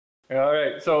All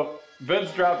right, so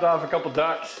Vince dropped off a couple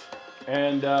ducks,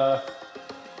 and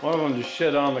one of them just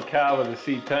shit on the cab of the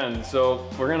C10. So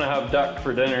we're gonna have duck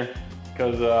for dinner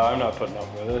because I'm not putting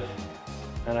up with it.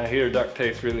 And I hear duck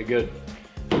tastes really good.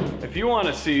 If you want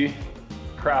to see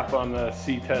crap on the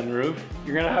C10 roof,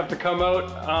 you're gonna have to come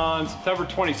out on September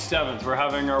 27th. We're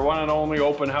having our one and only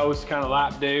open house kind of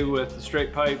lap day with the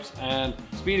straight pipes and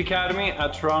Speed Academy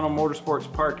at Toronto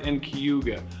Motorsports Park in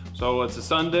Cayuga. So it's a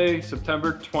Sunday,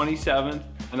 September 27th,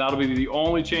 and that'll be the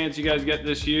only chance you guys get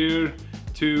this year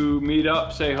to meet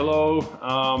up, say hello,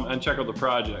 and check out the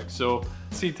project. So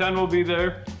C10 will be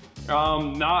there,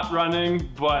 not running,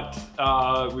 but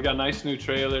we got a nice new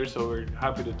trailer, so we're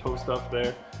happy to tow stuff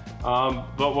there.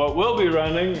 But what will be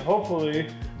running,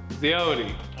 hopefully, is the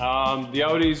Audi. The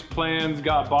Audi's plans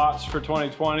got botched for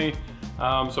 2020,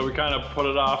 so we kind of put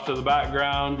it off to the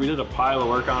background. We did a pile of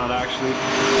work on it actually,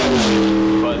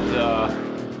 but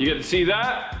you get to see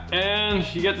that, and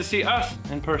you get to see us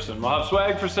in person. We'll have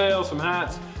swag for sale, some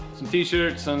hats, some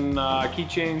t-shirts, and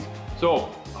keychains. So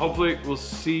hopefully we'll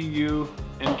see you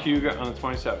in Cayuga on the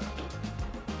 27th.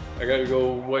 I gotta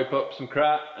go wipe up some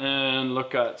crap and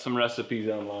look at some recipes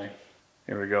online.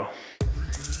 Here we go.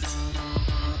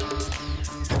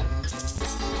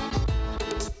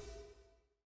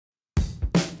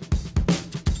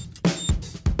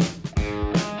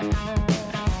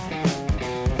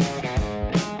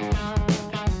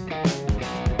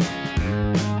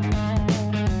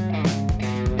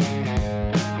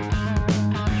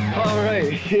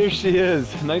 Here she is,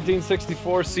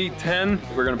 1964 C10.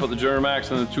 We're gonna put the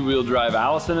Duramax and the two-wheel drive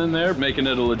Allison in there, making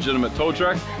it a legitimate tow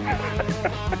truck.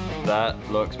 That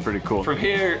looks pretty cool. From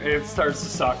here, it starts to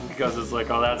suck because it's like,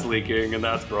 oh, that's leaking and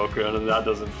that's broken and that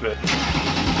doesn't fit.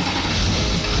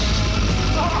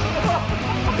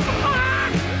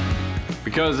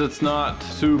 Because it's not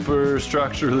super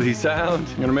structurally sound,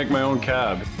 I'm gonna make my own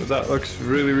cab. But that looks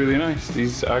really, really nice.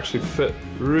 These actually fit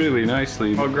really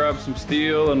nicely. I'll grab some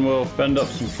steel and we'll bend up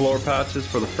some floor patches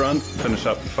for the front, finish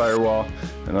up the firewall,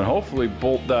 and then hopefully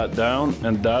bolt that down,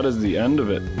 and that is the end of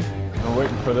it. I'm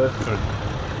waiting for this for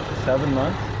 7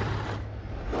 months.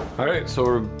 All right, so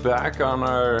we're back on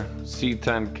our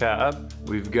C10 cab.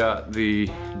 We've got the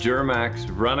Duramax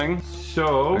running.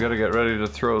 So I gotta get ready to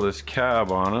throw this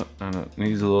cab on it, and it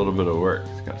needs a little bit of work.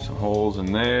 It's got some holes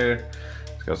in there.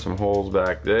 It's got some holes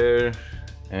back there,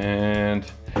 and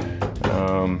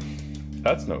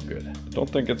that's no good. Don't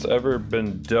think it's ever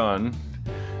been done,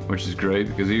 which is great,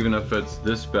 because even if it's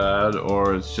this bad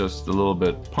or it's just a little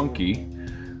bit punky,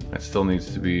 it still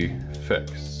needs to be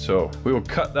fixed. So we will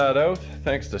cut that out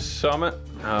thanks to Summit.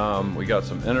 We got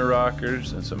some inner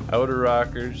rockers and some outer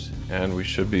rockers, and we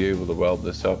should be able to weld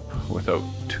this up without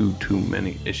too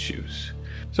many issues.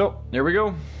 So here we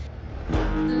go.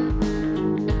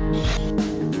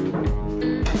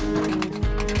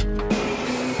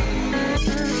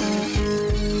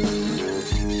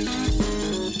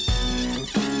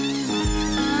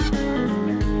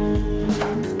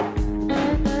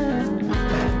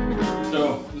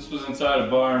 So this was inside a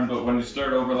barn, but when you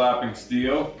start overlapping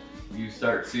steel, you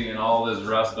start seeing all this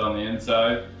rust on the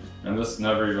inside, and this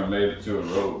never even made it to a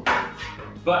road.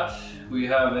 But we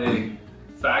have a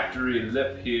factory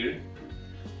lip here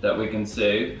that we can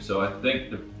save. So I think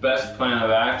the best plan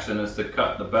of action is to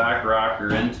cut the back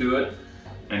rocker into it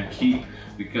and keep,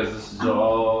 because this is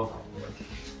all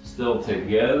still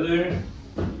together-ish.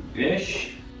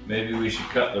 Maybe we should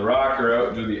cut the rocker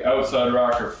out, do the outside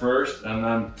rocker first, and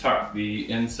then tuck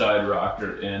the inside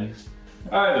rocker in.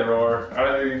 Either or.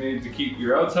 Either you need to keep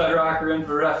your outside rocker in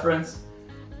for reference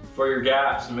for your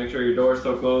gaps and make sure your door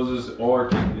still closes, or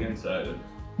keep the inside in.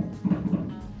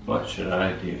 What should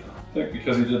I do? I think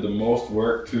because he did the most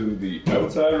work to the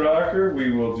outside rocker, we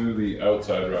will do the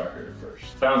outside rocker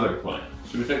first. Sounds like a plan.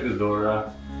 Should we take this door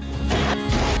off?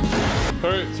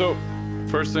 Alright, so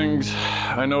first things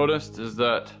I noticed is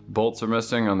that bolts are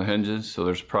missing on the hinges, so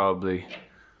there's probably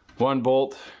one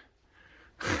bolt.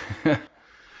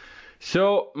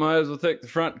 So, might as well take the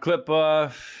front clip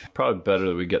off. Probably better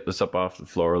that we get this up off the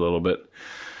floor a little bit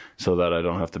so that I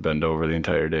don't have to bend over the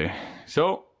entire day.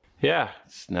 So, yeah,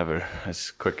 it's never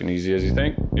as quick and easy as you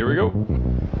think. Here we go.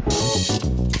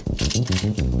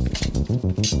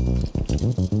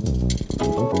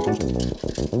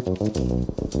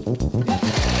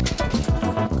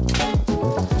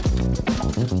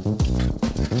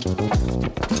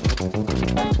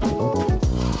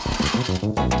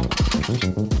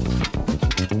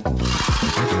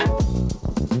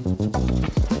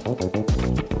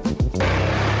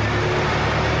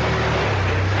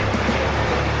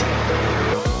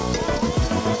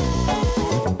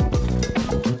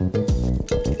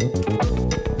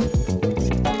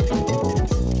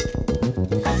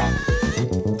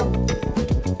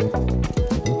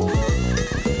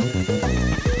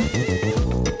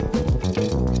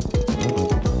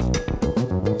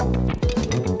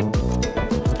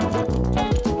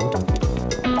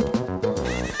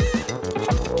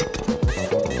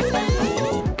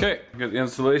 got the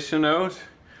insulation out,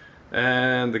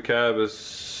 and the cab is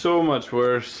so much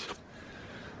worse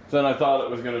than I thought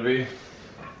it was going to be,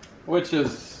 which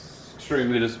is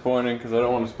extremely disappointing because I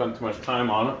don't want to spend too much time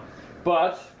on it.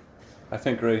 But I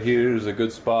think right here is a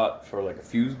good spot for like a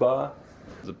fuse bar.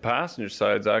 The passenger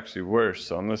side's actually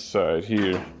worse on this side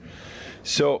here.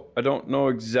 So I don't know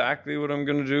exactly what I'm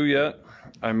gonna do yet.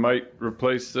 I might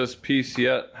replace this piece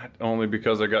yet, only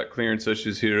because I got clearance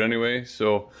issues here anyway.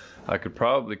 So I could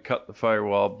probably cut the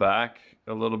firewall back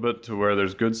a little bit to where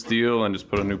there's good steel and just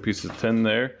put a new piece of tin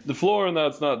there. The floor in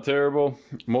that's not terrible.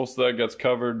 Most of that gets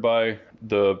covered by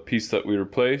the piece that we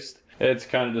replaced. It's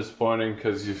kind of disappointing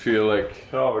because you feel like,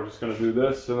 oh, we're just gonna do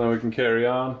this and then we can carry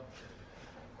on.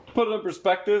 Put it in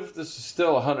perspective, this is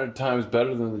still 100 times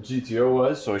better than the GTO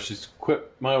was, so I should quit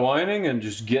my whining and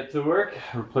just get to work,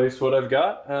 replace what I've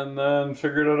got, and then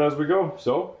figure it out as we go.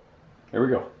 So, here we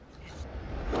go.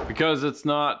 Because it's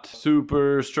not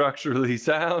super structurally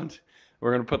sound,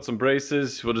 we're gonna put some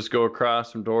braces. We'll just go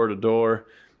across from door to door,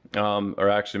 or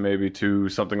actually maybe to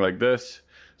something like this,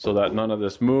 so that none of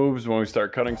this moves when we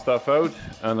start cutting stuff out.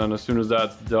 And then as soon as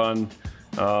that's done,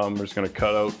 we're just gonna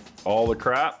cut out all the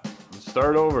crap and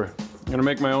start over. I'm gonna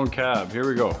make my own cab. Here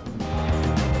we go.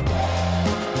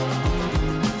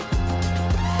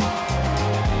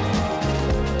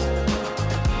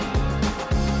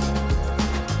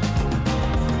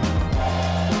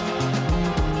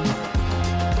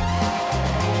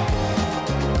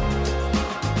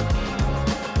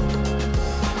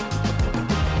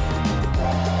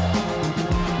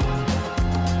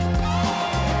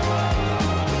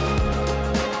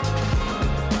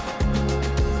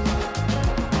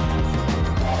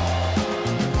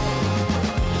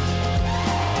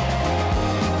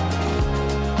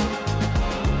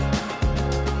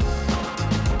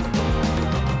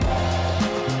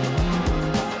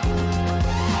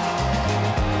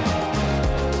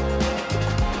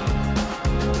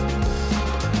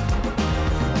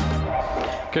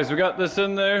 Okay, so we got this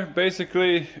in there.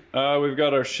 Basically, we've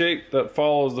got our shape that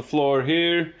follows the floor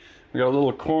here. We got a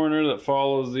little corner that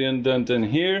follows the indent in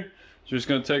here. So we're just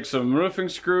gonna take some roofing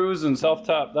screws and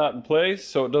self-tap that in place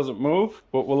so it doesn't move.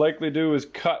 What we'll likely do is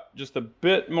cut just a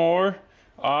bit more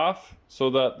off so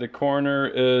that the corner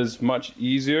is much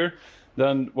easier.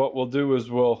 Then what we'll do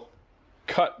is we'll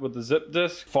cut with the zip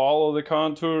disc, follow the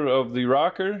contour of the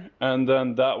rocker, and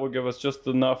then that will give us just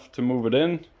enough to move it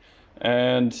in.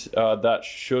 And that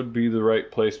should be the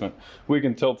right placement. We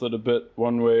can tilt it a bit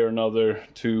one way or another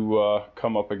to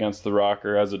come up against the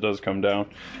rocker as it does come down,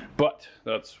 but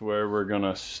that's where we're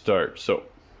gonna start. So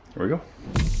here we go.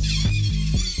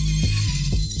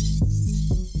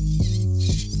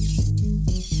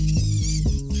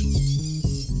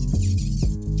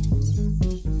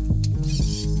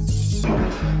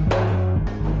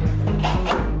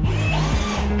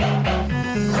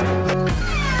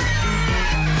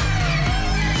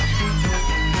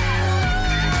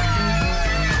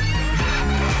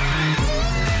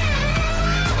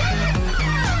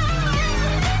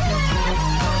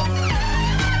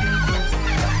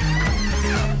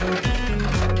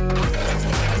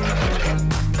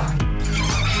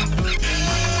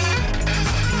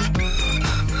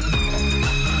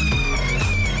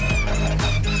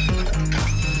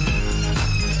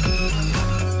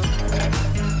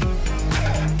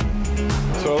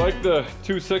 The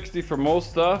 260 for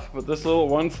most stuff, but this little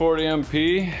 140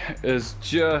 MP is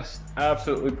just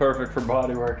absolutely perfect for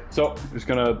body work. So I'm just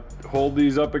gonna hold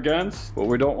these up against. What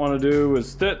we don't want to do is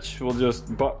stitch. We'll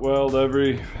just butt weld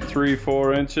every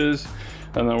 3-4 inches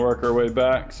and then work our way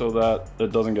back so that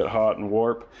it doesn't get hot and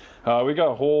warp. We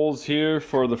got holes here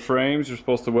for the frames. You're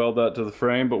supposed to weld that to the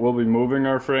frame, but we'll be moving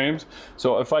our frames.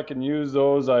 So if I can use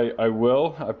those, I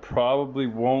will. I probably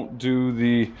won't do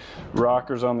the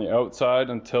rockers on the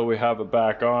outside until we have it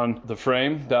back on the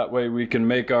frame. That way we can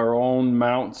make our own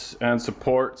mounts and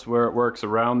supports where it works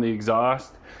around the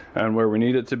exhaust and where we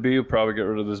need it to be. We'll probably get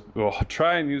rid of this. We'll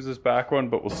try and use this back one,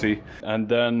 but we'll see. And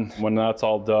then when that's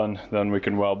all done, then we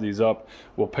can weld these up.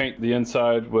 We'll paint the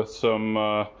inside with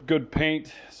some good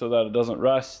paint so that it doesn't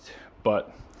rust.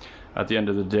 But at the end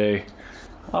of the day,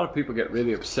 a lot of people get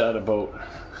really upset about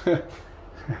look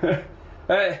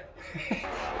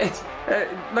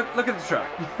at the truck.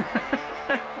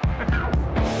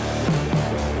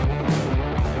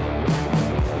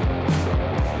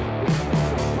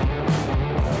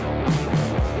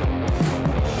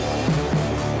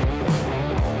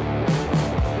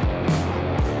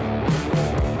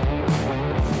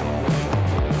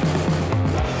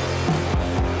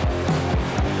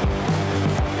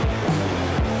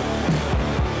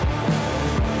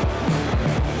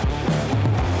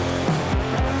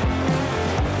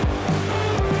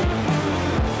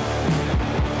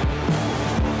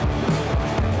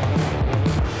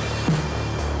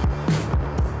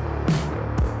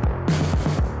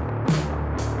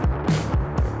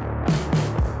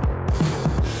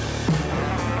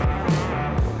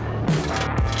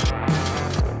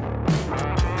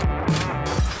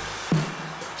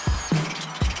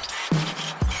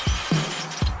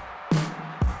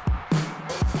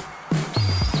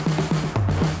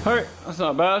 that's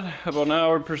not bad. About an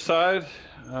hour per side.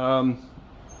 Can't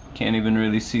even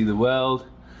really see the weld.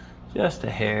 Just a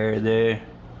hair there.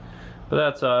 But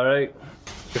that's alright.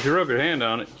 If you rub your hand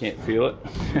on it, you can't feel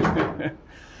it.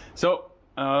 So,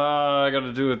 I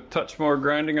gotta do a touch more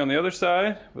grinding on the other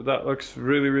side, but that looks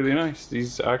really, really nice.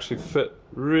 These actually fit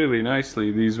really nicely,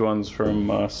 these ones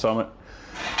from Summit.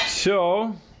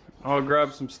 So, I'll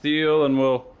grab some steel and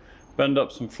we'll bend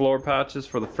up some floor patches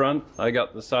for the front. I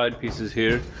got the side pieces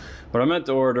here. What I meant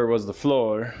to order was the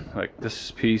floor, like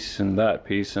this piece and that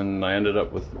piece, and I ended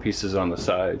up with the pieces on the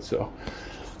side, so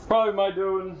probably my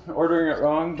doing ordering it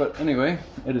wrong, but anyway,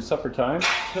 it is supper time,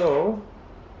 so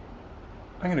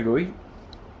I'm gonna go eat.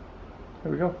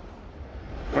 There we go.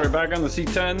 All right, back on the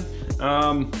C10.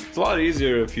 It's a lot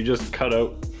easier if you just cut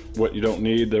out what you don't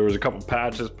need. There was a couple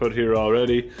patches put here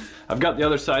already. I've got the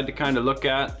other side to kind of look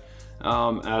at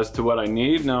as to what I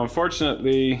need. Now,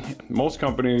 unfortunately, most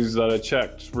companies that I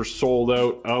checked were sold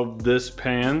out of this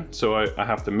pan, so I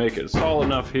have to make it solid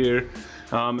enough here.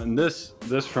 And this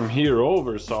from here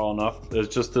over is solid enough.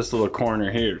 It's just this little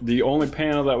corner here. The only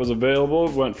panel that was available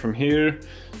went from here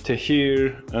to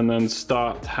here and then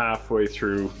stopped halfway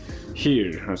through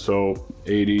here. So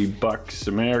 80 bucks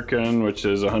American, which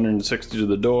is 160 to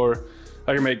the door.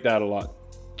 I can make that a lot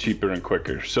cheaper and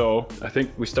quicker. So I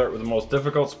think we start with the most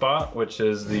difficult spot, which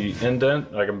is the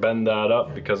indent. I can bend that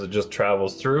up because it just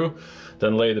travels through.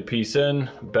 Then lay the piece in,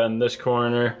 bend this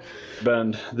corner,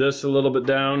 bend this a little bit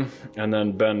down, and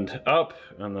then bend up,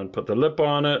 and then put the lip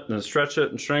on it, and then stretch it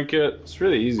and shrink it. It's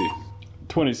really easy.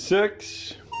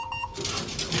 26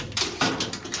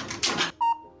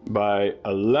 by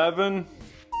 11.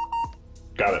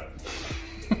 Got it.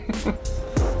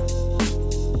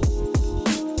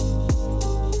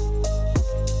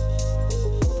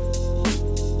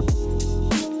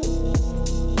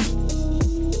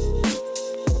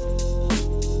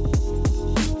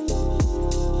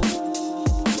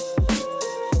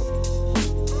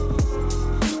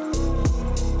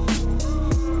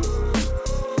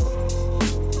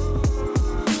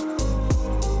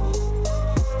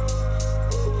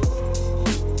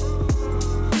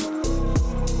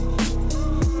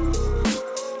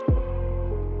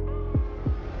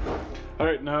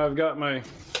 Alright, now I've got my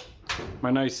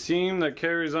nice seam that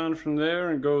carries on from there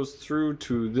and goes through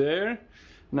to there.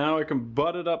 Now I can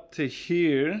butt it up to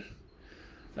here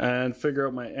and figure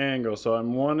out my angle. So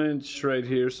I'm 1 inch right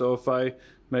here, so if I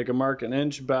make a mark 1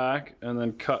 inch back and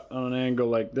then cut on an angle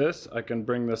like this, I can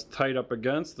bring this tight up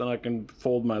against, then I can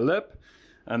fold my lip,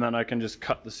 and then I can just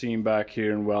cut the seam back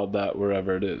here and weld that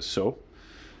wherever it is. So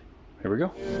here we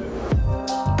go.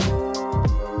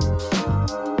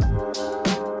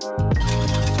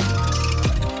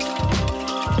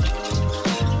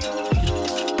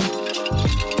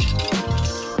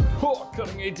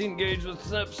 Cutting 18 gauge with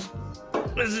snips.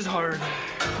 This is hard.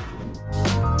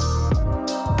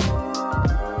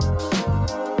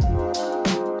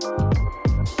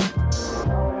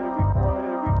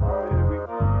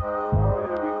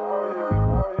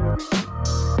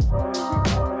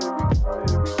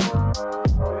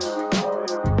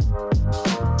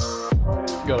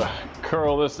 Gotta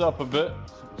curl this up a bit,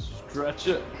 stretch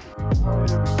it.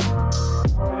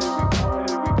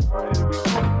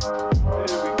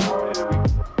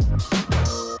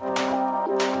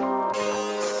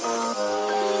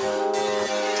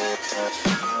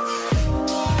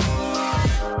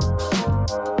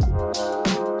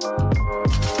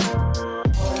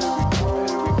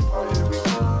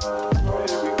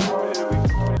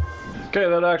 Okay,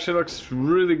 that actually looks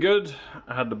really good.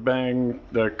 I had to bang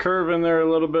the curve in there a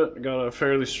little bit, got it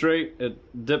fairly straight.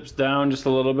 It dips down just a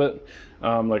little bit,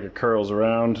 like it curls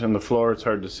around in the floor. It's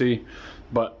hard to see,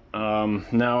 but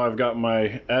now I've got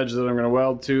my edge that I'm gonna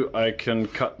weld to. I can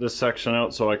cut this section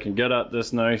out so I can get at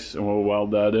this nice, and we'll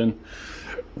weld that in.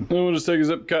 Then we'll just take a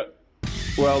zip cut,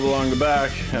 weld along the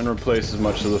back, and replace as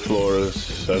much of the floor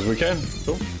as we can.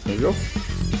 So, there we go.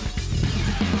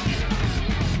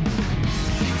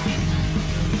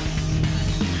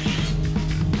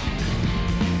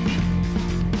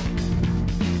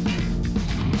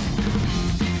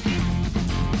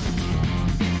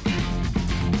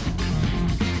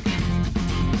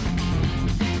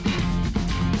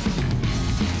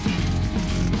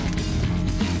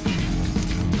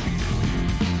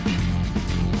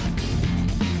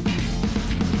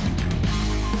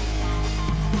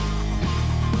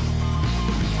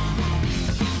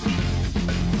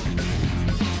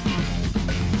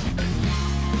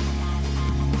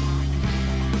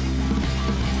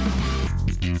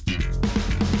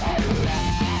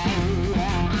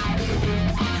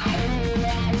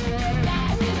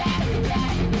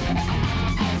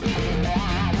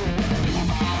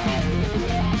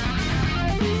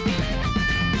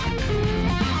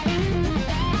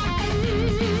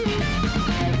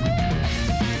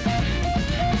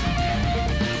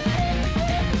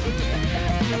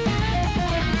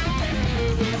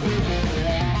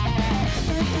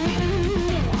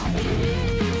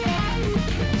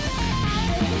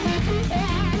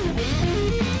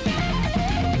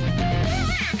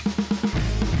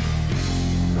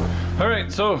 All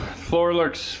right, so floor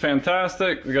looks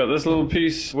fantastic. We got this little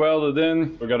piece welded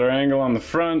in. We got our angle on the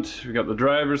front. We got the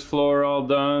driver's floor all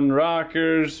done,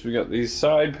 rockers. We got these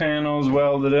side panels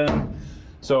welded in.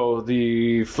 So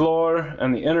the floor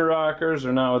and the inner rockers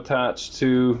are now attached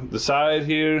to the side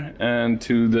here and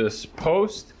to this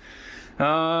post.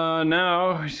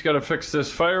 Now we just gotta fix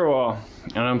this firewall.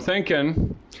 And I'm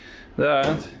thinking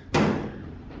that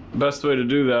the best way to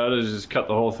do that is just cut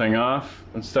the whole thing off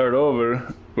and start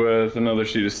over with another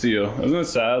sheet of steel. Isn't it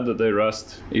sad that they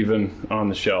rust even on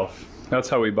the shelf? That's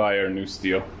how we buy our new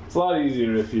steel. It's a lot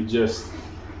easier if you just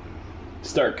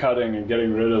start cutting and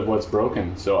getting rid of what's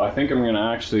broken. So I think I'm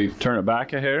gonna actually turn it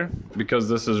back a hair because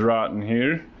this is rotten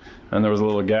here and there was a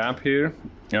little gap here.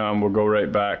 We'll go right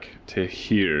back to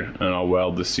here and I'll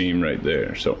weld the seam right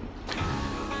there. So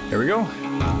here we go.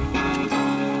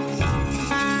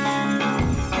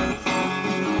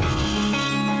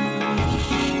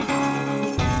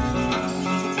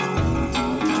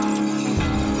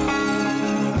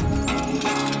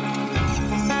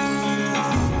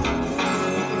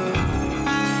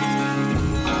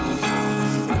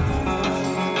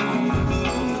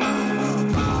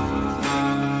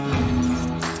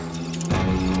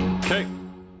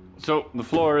 So the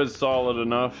floor is solid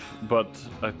enough, but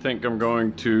I think I'm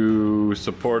going to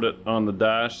support it on the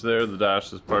dash there. The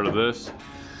dash is part of this.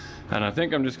 And I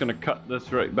think I'm just gonna cut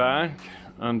this right back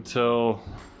until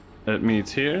it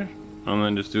meets here, and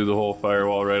then just do the whole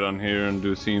firewall right on here and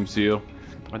do a seam seal.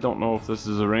 I don't know if this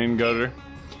is a rain gutter.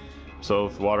 So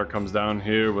if the water comes down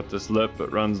here with this lip,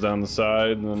 it runs down the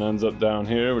side and then ends up down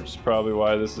here, which is probably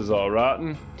why this is all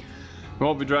rotten. We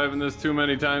won't be driving this too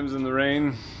many times in the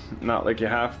rain. Not like you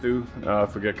have to.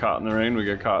 If we get caught in the rain, we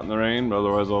get caught in the rain, but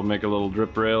otherwise I'll make a little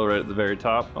drip rail right at the very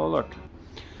top. Oh look,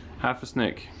 half a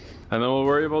snake. And then we'll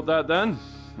worry about that then.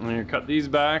 I'm gonna cut these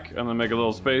back and then make a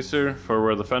little spacer for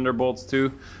where the fender bolts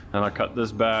to. And I'll cut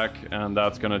this back and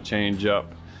that's gonna change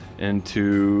up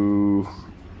into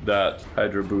that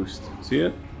Hydro Boost. See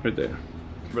it? Right there.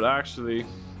 But actually,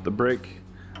 the brake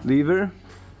lever,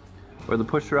 or the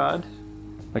push rod,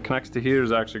 that connects to here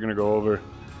is actually gonna go over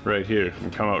right here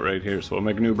and come out right here. So we'll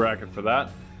make a new bracket for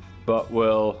that. But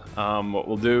we'll, what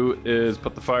we'll do is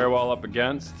put the firewall up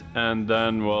against and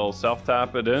then we'll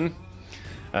self-tap it in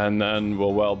and then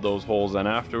we'll weld those holes in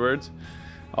afterwards.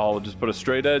 I'll just put a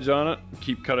straight edge on it,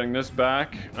 keep cutting this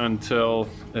back until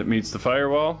it meets the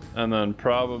firewall, and then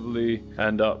probably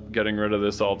end up getting rid of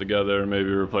this altogether, maybe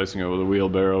replacing it with a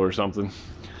wheelbarrow or something.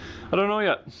 I don't know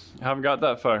yet. I haven't got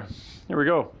that far. Here we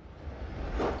go.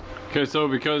 Okay, so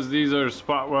because these are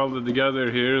spot welded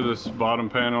together here, this bottom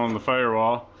panel and the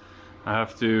firewall, I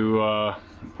have to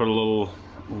put a little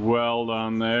weld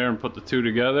on there and put the two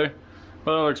together.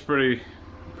 Well, that looks pretty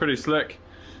slick.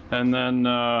 And then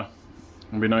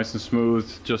it'll be nice and smooth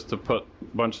just to put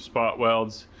a bunch of spot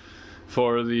welds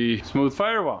for the smooth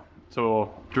firewall. So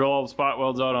we'll drill all the spot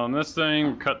welds out on this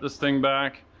thing, cut this thing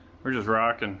back. We're just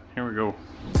rocking. Here we go.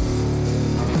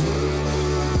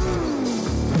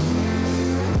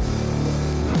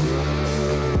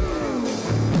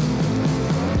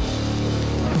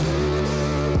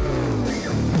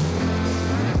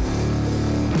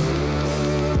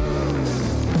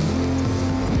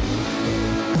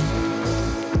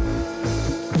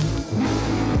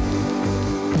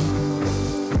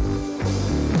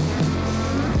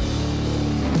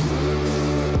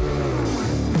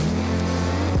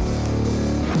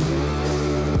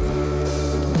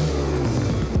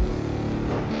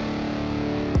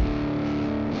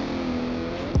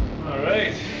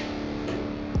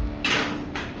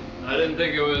 I didn't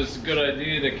think it was a good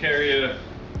idea to carry a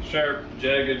sharp,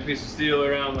 jagged piece of steel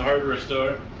around the hardware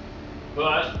store,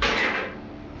 but I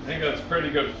think that's a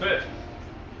pretty good fit.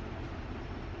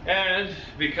 And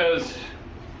because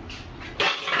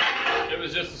it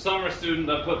was just a summer student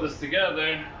that put this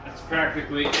together, it's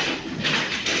practically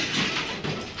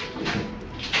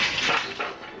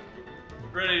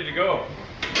ready to go.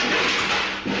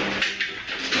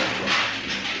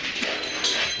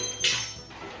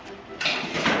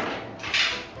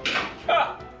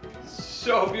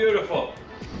 So beautiful.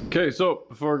 Okay, so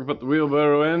before I can put the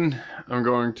wheelbarrow in, I'm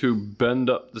going to bend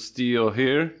up the steel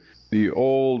here. The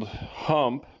old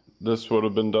hump, this would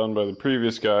have been done by the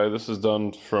previous guy. This is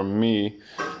done from me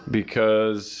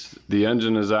because the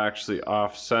engine is actually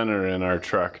off center in our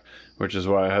truck, which is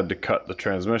why I had to cut the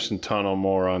transmission tunnel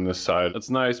more on this side. It's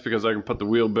nice because I can put the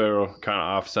wheelbarrow kind of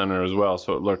off center as well,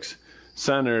 so it looks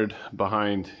centered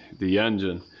behind the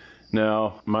engine.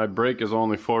 Now, my brake is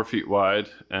only 4 feet wide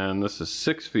and this is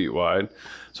 6 feet wide.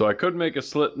 So I could make a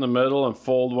slit in the middle and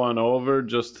fold one over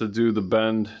just to do the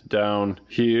bend down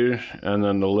here and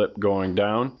then the lip going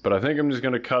down. But I think I'm just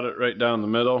gonna cut it right down the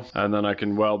middle and then I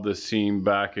can weld this seam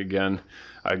back again.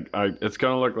 It's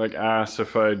gonna look like ass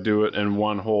if I do it in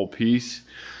one whole piece.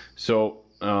 So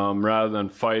rather than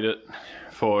fight it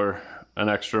for an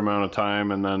extra amount of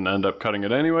time and then end up cutting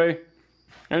it anyway,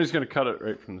 I'm just gonna cut it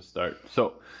right from the start.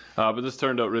 So, but this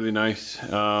turned out really nice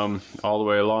all the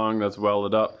way along. That's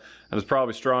welded up. And it's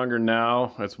probably stronger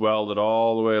now. It's welded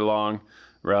all the way along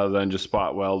rather than just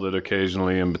spot welded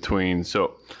occasionally in between.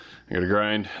 So I'm gonna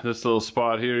grind this little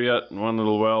spot here yet, and one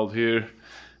little weld here,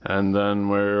 and then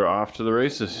we're off to the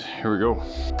races. Here we go.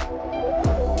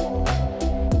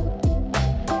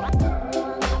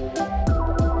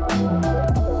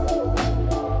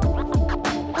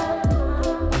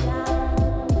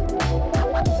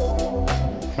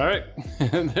 All right,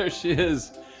 and there she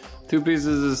is. 2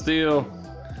 pieces of steel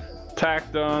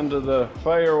tacked onto the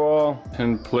firewall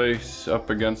in place up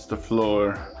against the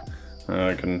floor.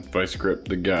 I can vice grip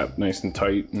the gap nice and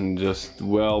tight and just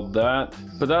weld that.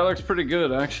 But that looks pretty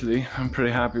good actually. I'm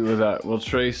pretty happy with that. We'll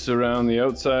trace around the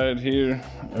outside here,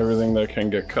 everything that can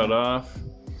get cut off,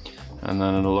 and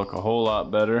then it'll look a whole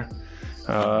lot better.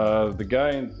 The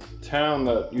guy in town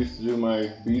that used to do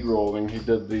my bead rolling, he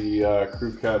did the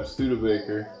crew cab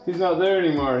Studebaker. He's not there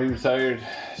anymore, he retired.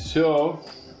 So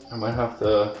I might have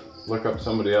to look up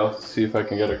somebody else to see if I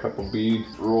can get a couple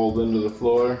beads rolled into the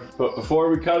floor. But before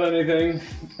we cut anything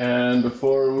and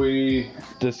before we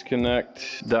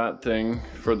disconnect that thing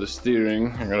for the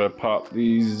steering, I'm gonna pop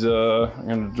these, I'm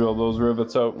gonna drill those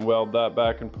rivets out and weld that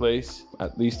back in place,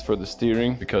 at least for the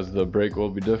steering, because the brake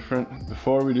will be different.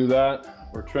 Before we do that,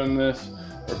 we'll trim this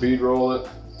or bead roll it.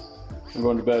 I'm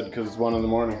going to bed because it's 1 in the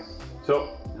morning. So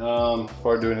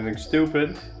before I do anything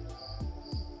stupid,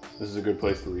 this is a good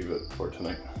place to leave it for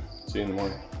tonight. See you in the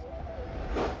morning.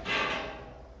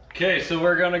 Okay, so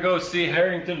we're gonna go see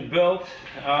Harrington Built.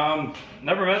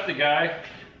 Never met the guy,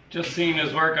 just seen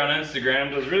his work on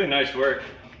Instagram. Does really nice work,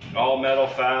 all metal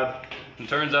fab. And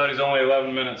turns out he's only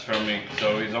 11 minutes from me,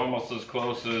 so he's almost as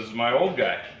close as my old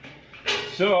guy.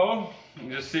 So,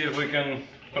 just see if we can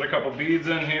put a couple beads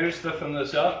in here, stiffen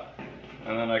this up,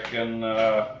 and then I can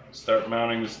start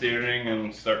mounting the steering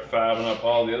and start fabbing up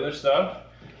all the other stuff.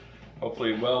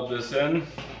 Hopefully weld this in,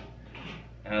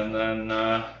 and then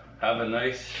have a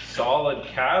nice solid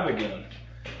cab again.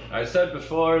 I said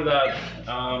before that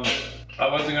I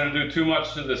wasn't going to do too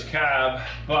much to this cab,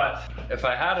 but if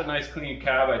I had a nice clean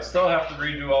cab, I'd still have to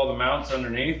redo all the mounts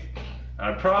underneath, and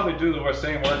I'd probably do the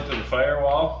same work to the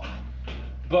firewall.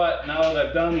 But now that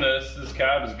I've done this, this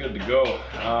cab is good to go.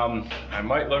 I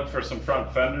might look for some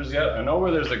front fenders yet. I know where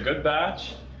there's a good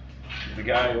batch. The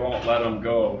guy won't let them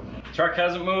go. Truck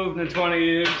hasn't moved in 20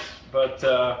 years, but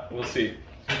we'll see.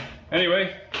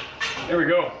 Anyway, here we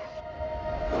go.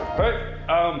 All right,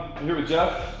 I'm here with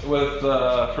Jeff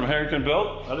from Harrington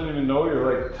Built. I didn't even know you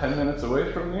were like 10 minutes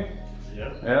away from me.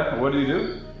 Yeah. Yeah, what do you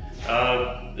do?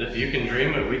 If you can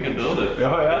dream it, we can build it.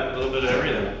 Oh yeah? A little bit of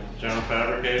everything. General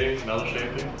fabricating, metal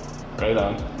shaping. Right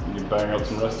on. You can bang out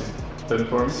some rusty tin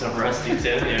for me? Some rusty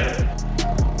tin, yeah.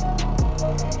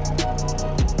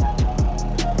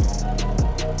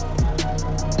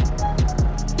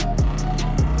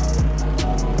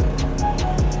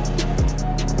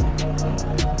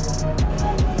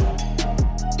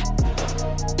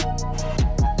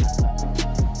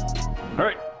 All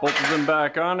right, bolt is in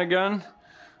back on again,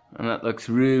 and that looks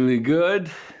really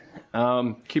good.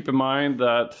 Keep in mind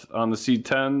that on the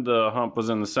C10, the hump was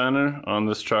in the center. On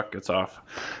this truck, it's off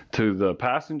to the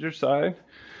passenger side.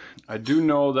 I do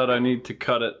know that I need to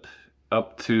cut it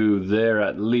up to there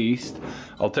at least.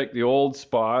 I'll take the old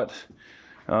spot,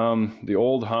 the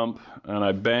old hump, and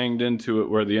I banged into it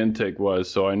where the intake was,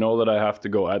 so I know that I have to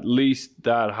go at least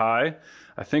that high.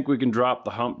 I think we can drop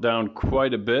the hump down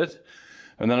quite a bit,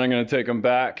 and then I'm going to take them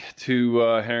back to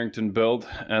Harrington Built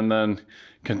and then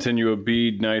continue a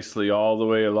bead nicely all the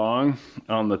way along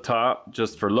on the top,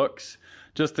 just for looks,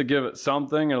 just to give it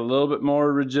something, a little bit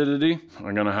more rigidity.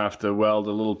 I'm gonna have to weld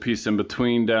a little piece in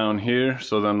between down here,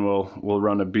 so then we'll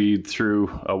run a bead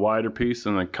through a wider piece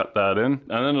and then cut that in, and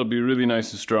then it'll be really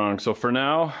nice and strong. So for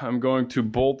now, I'm going to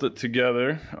bolt it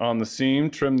together on the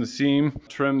seam, trim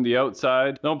the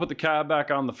outside. Don't put the cab back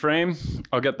on the frame.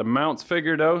 I'll get the mounts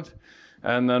figured out,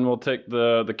 and then we'll take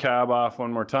the cab off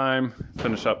one more time,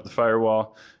 finish up the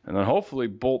firewall, and then hopefully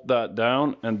bolt that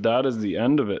down, and that is the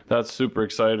end of it. That's super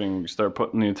exciting. You start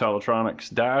putting the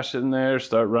IntelliTronics dash in there,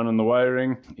 start running the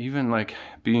wiring, even like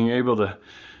being able to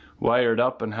wired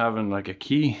up and having like a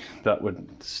key that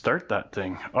would start that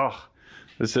thing. Oh,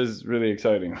 this is really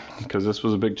exciting because this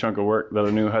was a big chunk of work that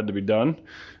I knew had to be done.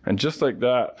 And just like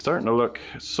that, starting to look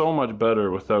so much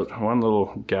better without one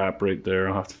little gap right there.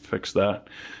 I'll have to fix that.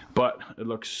 But it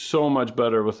looks so much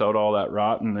better without all that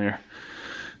rot in there.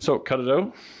 So cut it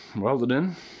out, weld it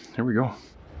in, here we go.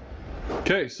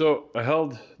 Okay, so I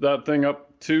held that thing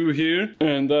up to here,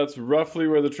 and that's roughly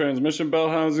where the transmission bell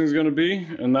housing is going to be,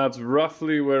 and that's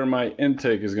roughly where my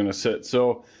intake is going to sit.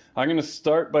 So I'm going to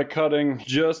start by cutting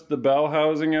just the bell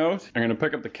housing out. I'm going to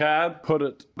pick up the cab, put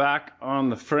it back on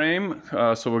the frame,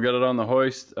 so we'll get it on the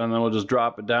hoist, and then we'll just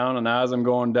drop it down, and as I'm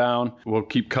going down, we'll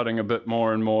keep cutting a bit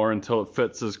more and more until it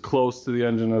fits as close to the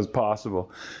engine as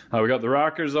possible. We got the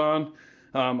rockers on.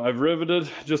 I've riveted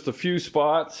just a few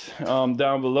spots down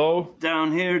below.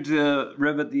 Down here to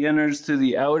rivet the inners to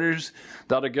the outers.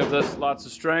 That'll give this lots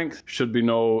of strength. Should be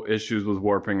no issues with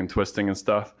warping and twisting and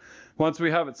stuff. Once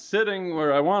we have it sitting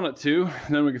where I want it to,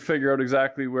 then we can figure out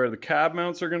exactly where the cab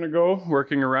mounts are gonna go,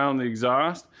 working around the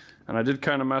exhaust. And I did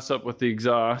kind of mess up with the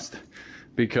exhaust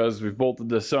because we've bolted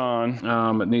this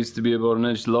on. It needs to be about an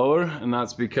inch lower, and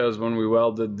that's because when we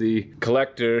welded the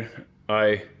collector,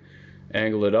 I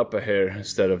angle it up a hair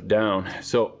instead of down.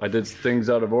 So I did things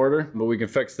out of order, but we can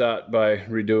fix that by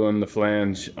redoing the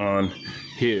flange on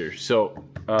here. So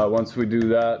once we do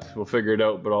that, we'll figure it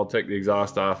out, but I'll take the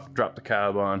exhaust off, drop the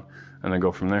cab on, and then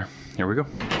go from there. Here we go.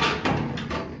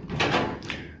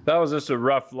 That was just a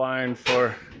rough line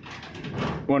for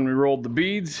when we rolled the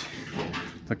beads.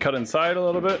 To cut inside a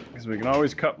little bit, because we can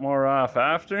always cut more off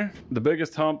after. The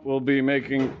biggest hump will be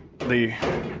making the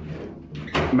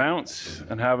mounts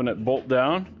and having it bolt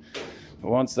down.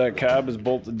 But once that cab is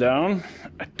bolted down,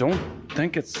 I don't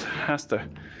think it has to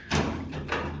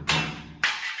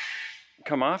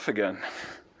come off again.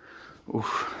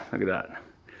 Oof, look at that.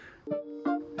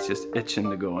 It's just itching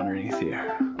to go underneath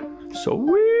here.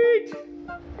 Sweet!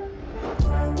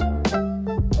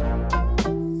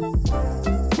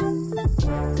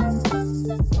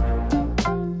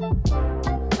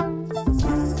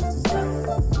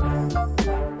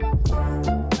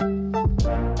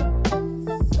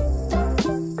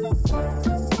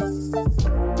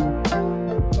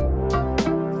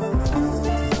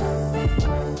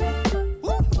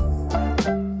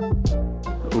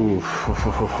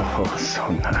 Oh, so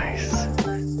nice.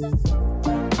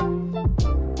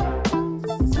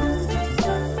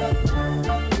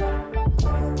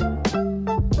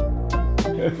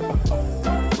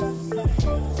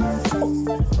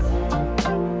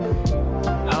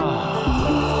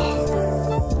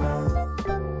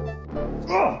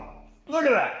 Oh, look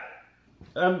at that.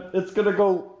 And it's gonna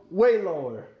go way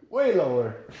lower, way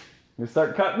lower. You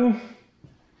start cutting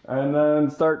and then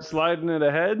start sliding it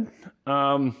ahead.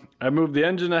 I moved the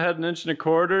engine ahead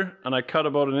 1.25 inches, and I cut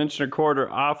about 1.25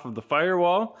 inches off of the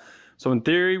firewall. So in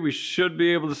theory, we should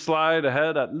be able to slide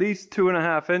ahead at least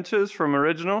 2.5 inches from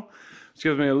original, which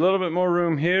gives me a little bit more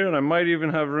room here, and I might even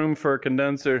have room for a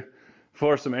condenser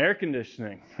for some air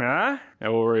conditioning. Huh? I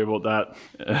will worry about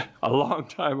that a long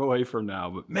time away from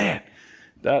now, but man,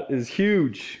 that is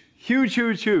huge. Huge,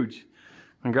 huge, huge.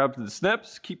 I'm gonna grab the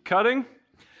snips, keep cutting,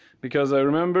 because I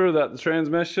remember that the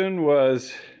transmission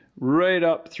was right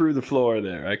up through the floor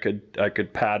there. I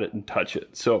could pat it and touch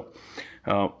it. So,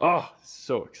 oh,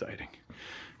 so exciting.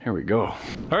 Here we go.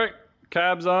 All right,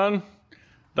 cab's on.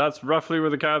 That's roughly where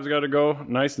the cab's got to go.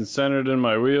 Nice and centered in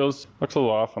my wheels. Looks a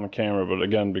little off on the camera, but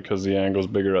again, because the angle's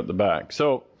bigger at the back.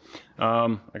 So,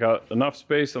 I got enough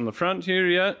space on the front here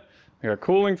yet. I got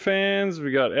cooling fans.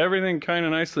 We got everything kind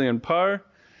of nicely in par.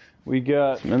 We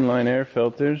got some inline air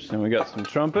filters, and we got some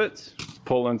trumpets.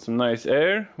 Pull in some nice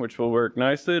air, which will work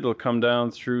nicely. It'll come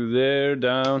down through there,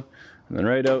 down, and then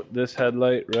right out this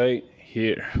headlight right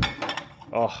here.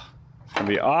 Oh, it's gonna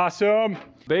be awesome.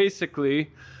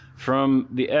 Basically, from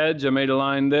the edge, I made a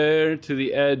line there to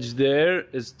the edge there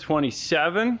is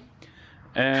 27,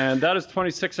 and that is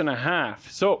 26.5.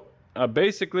 So,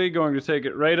 basically going to take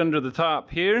it right under the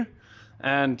top here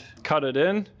and cut it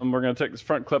in, and we're going to take this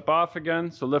front clip off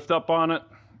again. So lift up on it,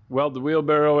 weld the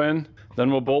wheelbarrow in, then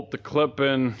we'll bolt the clip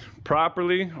in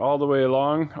properly all the way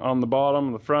along on the bottom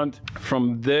and the front.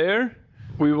 From there,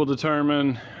 we will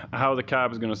determine how the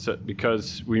cab is going to sit,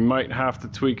 because we might have to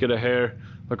tweak it a hair.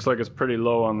 Looks like it's pretty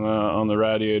low on the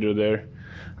radiator there,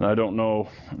 and I don't know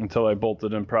until I bolt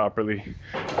it in properly.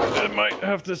 It might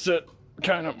have to sit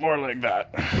kind of more like that.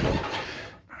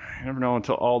 You never know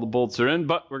until all the bolts are in,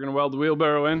 but we're gonna weld the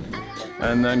wheelbarrow in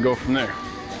and then go from there.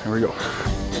 Here we go.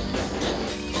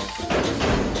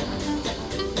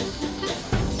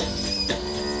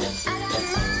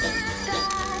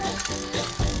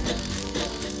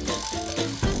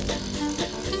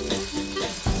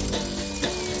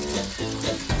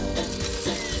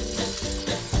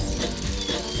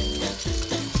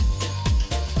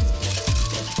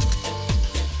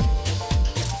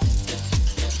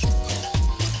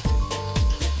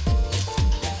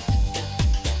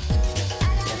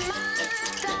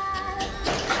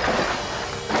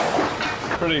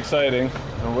 pretty exciting.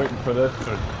 I've been waiting for this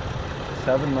for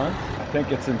 7 months. I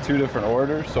think it's in 2 different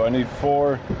orders, so I need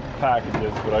 4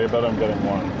 packages, but I bet I'm getting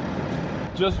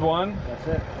 1. Just 1? That's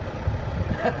it.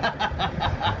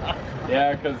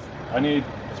 Yeah, because I need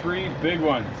 3 big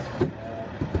ones.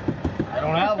 I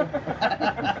don't have them.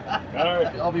 All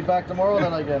right. I'll be back tomorrow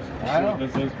then, I guess. I know.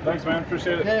 Thanks, man.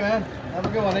 Appreciate it. Okay, man. Have a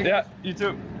good one. Yeah, you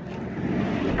too.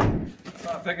 It's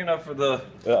not big enough for the...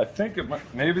 I think it might...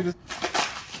 Maybe this...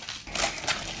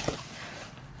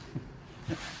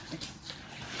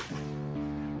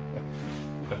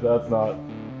 If that's not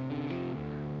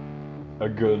a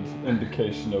good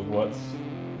indication of what's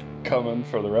coming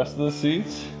for the rest of the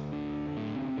seats.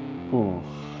 Ooh,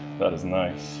 that is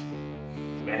nice.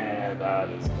 Man, that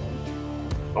is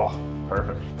good. Oh,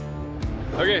 perfect.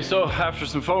 Okay, so after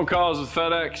some phone calls with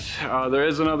FedEx, there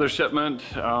is another shipment.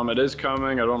 It is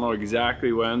coming. I don't know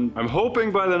exactly when. I'm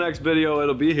hoping by the next video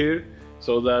it'll be here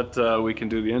so that we can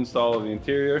do the install of the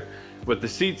interior. With the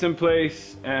seats in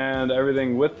place and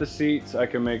everything with the seats, I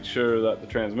can make sure that the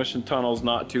transmission tunnel's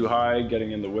not too high,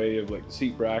 getting in the way of like the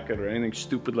seat bracket or anything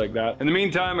stupid like that. In the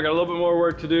meantime, I got a little bit more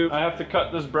work to do. I have to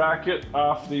cut this bracket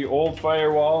off the old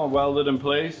firewall and weld it in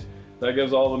place. That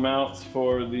gives all the mounts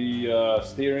for the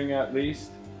steering at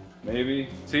least, maybe.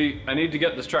 See, I need to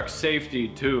get this truck safety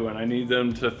too, and I need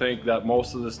them to think that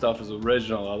most of the stuff is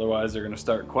original, otherwise they're gonna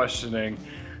start questioning,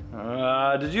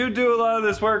 did you do a lot of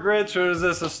this work, Rich, or is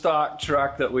this a stock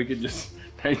truck that we could just,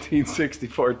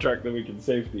 1964 truck that we can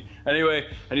safety? Anyway,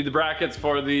 I need the brackets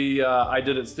for the I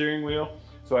Did It steering wheel,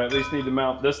 so I at least need to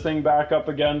mount this thing back up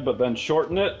again, but then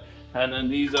shorten it. And then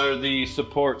these are the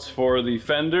supports for the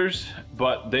fenders,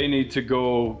 but they need to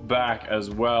go back as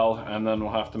well, and then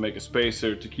we'll have to make a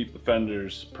spacer to keep the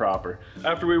fenders proper.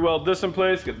 After we weld this in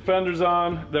place, get the fenders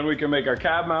on, then we can make our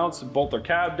cab mounts and bolt our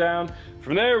cab down.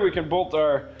 From there, we can bolt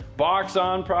our box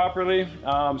on properly.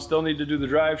 Still need to do the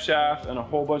drive shaft and a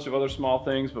whole bunch of other small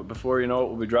things, but before you know it,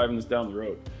 we'll be driving this down the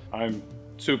road. I'm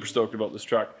super stoked about this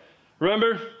truck.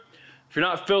 Remember, if you're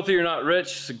not filthy, you're not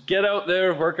rich, so get out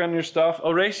there, work on your stuff.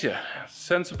 I'll race you.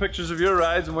 Send some pictures of your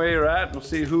rides and where you're at, and we'll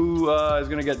see who is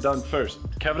gonna get done first.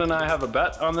 Kevin and I have a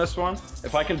bet on this one.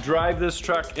 If I can drive this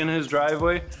truck in his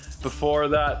driveway before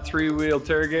that 3-wheel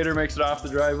Terragator makes it off the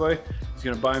driveway, he's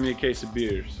gonna buy me a case of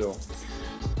beer, so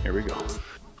here we go.